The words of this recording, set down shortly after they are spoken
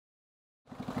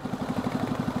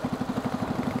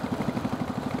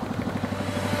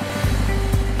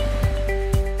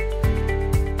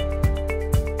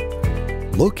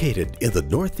Located in the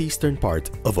northeastern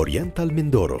part of Oriental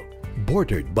Mindoro,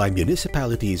 bordered by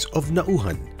municipalities of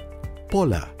Naujan,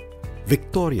 Pola,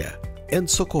 Victoria, and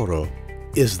Socorro,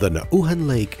 is the Naujan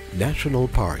Lake National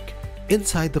Park.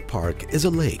 Inside the park is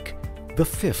a lake, the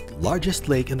fifth largest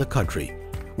lake in the country,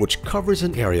 which covers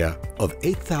an area of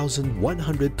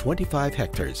 8,125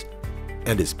 hectares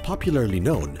and is popularly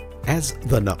known as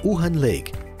the Naujan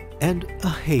Lake and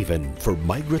a haven for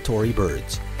migratory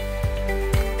birds.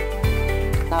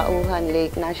 Naujan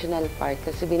Lake National Park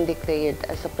has been declared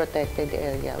as a protected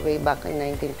area way back in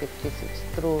 1956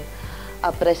 through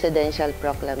a presidential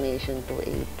proclamation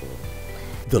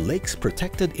 282. The lake's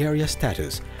protected area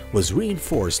status was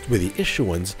reinforced with the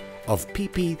issuance of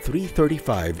PP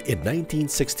 335 in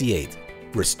 1968,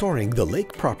 restoring the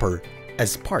lake proper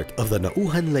as part of the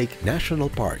Naujan Lake National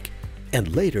Park,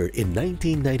 and later in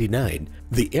 1999,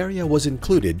 the area was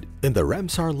included in the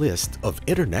Ramsar list of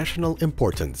international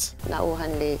importance.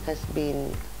 Naujan Lake has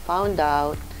been found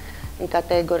out and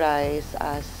categorized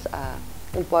as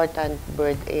important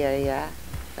bird area.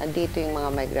 Nandito yung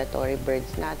mga migratory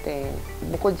birds natin.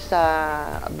 Bukod sa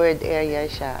bird area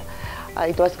siya,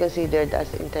 it was considered as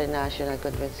international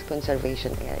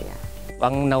conservation area.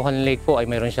 Ang Naujan Lake po ay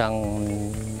mayroon siyang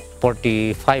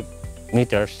 45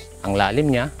 meters ang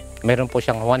lalim niya. Mayroon po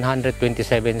siyang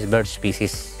 127 bird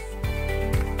species.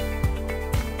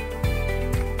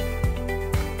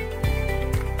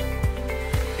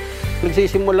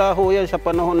 Nagsisimula ho yan sa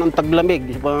panahon ng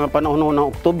taglamig, sa panahon ng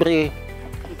Oktubre,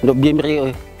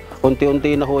 Nobyembre,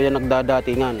 unti-unti na ho yan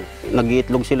nagdadatingan.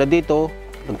 Nag-iitlog sila dito,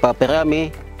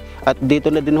 nagpaparami, at dito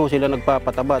na din ho sila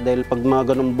nagpapataba dahil pag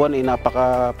mga ganung buwan ay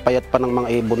napakapayat pa ng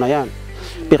mga ibon na yan.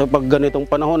 Pero pag ganitong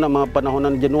panahon, mga panahon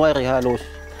ng January, halos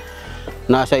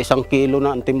nasa 1 kilo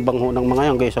na ang timbang ho ng mga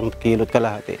yan, hanggang 1 kilo at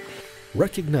kalahati.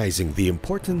 Recognizing the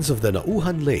importance of the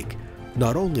Naujan Lake,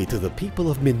 not only to the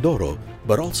people of Mindoro,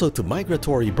 but also to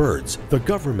migratory birds, the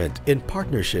government, in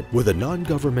partnership with the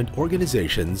non-government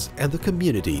organizations and the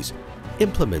communities,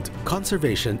 implement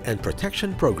conservation and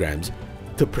protection programs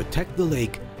to protect the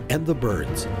lake and the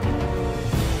birds.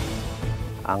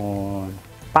 Ang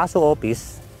PASO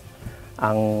office,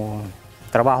 ang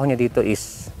trabaho niya dito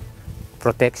is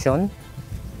protection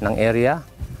ng area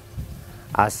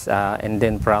and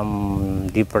then from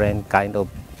different kind of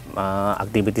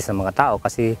activities ng mga tao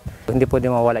kasi hindi pwede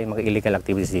mawala yung mga illegal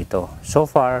activities dito. So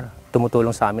far,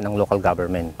 tumutulong sa amin ang local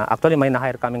government. Actually, may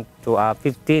na-hire kami to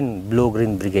 15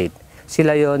 Blue-Green Brigade.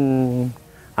 Sila yon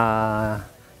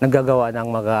naggagawa ng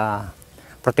mga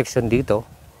protection dito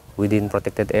within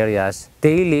protected areas.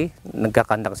 Daily,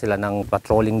 nagkakandak sila ng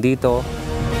patrolling dito.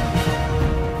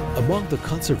 Among the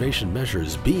conservation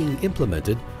measures being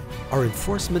implemented are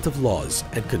enforcement of laws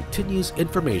and continuous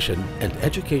information and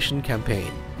education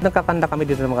campaign. Nagkakanda kami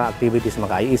dito ng mga activities,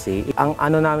 mga IEC. Ang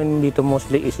ano namin dito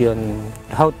mostly is yun,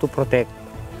 how to protect,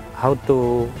 how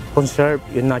to conserve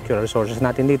yung natural resources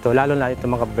natin dito, lalo na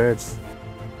itong mga birds.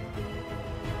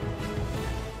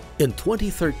 In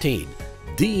 2013,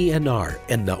 DENR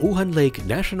and Naujan Lake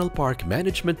National Park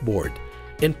Management Board,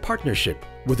 in partnership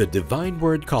with the Divine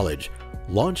Word College,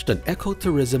 launched an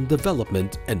ecotourism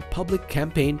development and public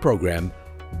campaign program,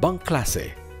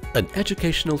 Bangklase, an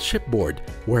educational shipboard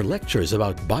where lectures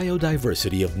about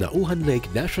biodiversity of Naujan Lake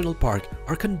National Park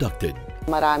are conducted.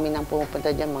 Marami nang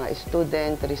pumupunta dyan, mga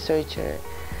student, researcher.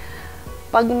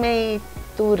 Pag may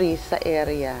tourist sa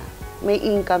area, may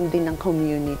income din ng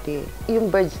community.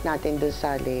 Yung birds natin doon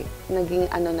sa lake, naging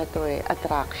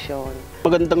attraction.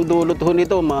 Magandang dulot ho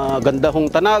nito, maganda hong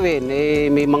tanawin.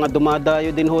 May mga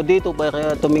dumadayo din ho dito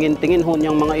para tumingin-tingin ho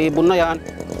niyang mga ibon na yan.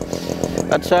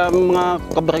 At sa mga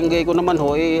kabarangay ko naman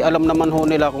ho, alam naman ho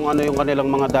nila kung ano yung kanilang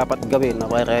mga dapat gawin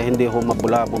para hindi ho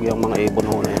mabulabog yung mga ibon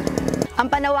ho na yan. Ang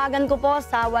panawagan ko po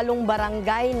sa 8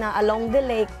 barangay na along the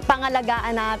lake,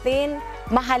 pangalagaan natin,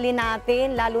 mahalin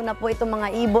natin, lalo na po itong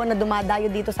mga ibon na dumadayo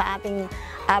dito sa ating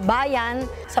bayan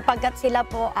sapagkat sila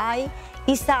po ay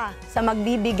isa sa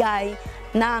magbibigay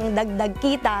ng dagdag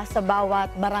kita sa bawat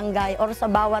barangay or sa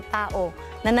bawat tao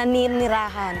na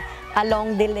naninirahan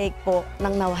along the lake po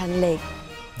ng Naujan Lake.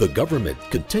 The government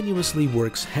continuously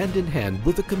works hand in hand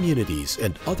with the communities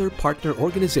and other partner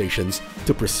organizations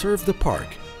to preserve the park,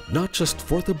 not just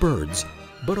for the birds,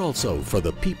 but also for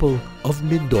the people of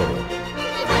Mindoro.